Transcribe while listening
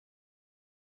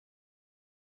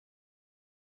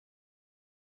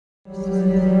It's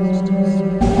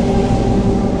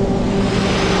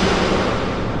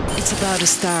about to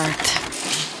start.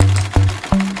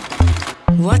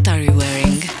 What are you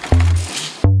wearing?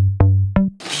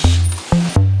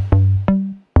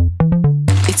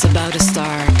 It's about to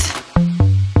start.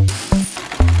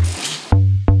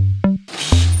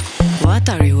 What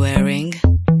are you wearing?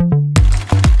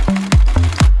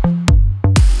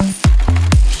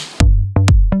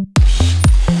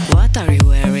 What are you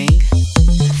wearing?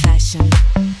 Fashion,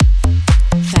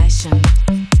 fashion,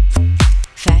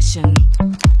 fashion.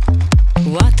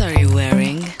 What are you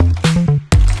wearing?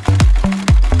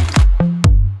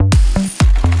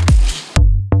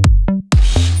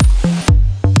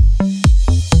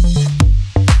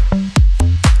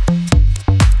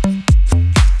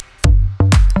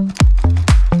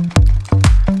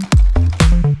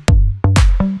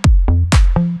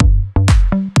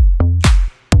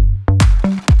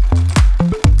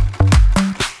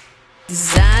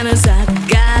 Designers are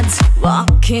gods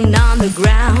walking on the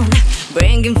ground,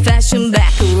 bringing fashion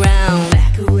back around.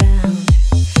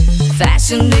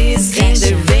 Fashion is in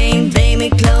their vein, they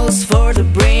make clothes for the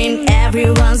brain.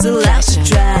 Everyone's allowed to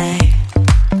try.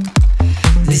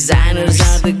 Designers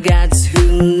are the gods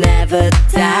who never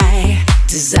die.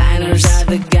 Designers are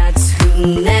the gods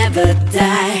who never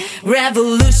die.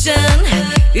 Revolution.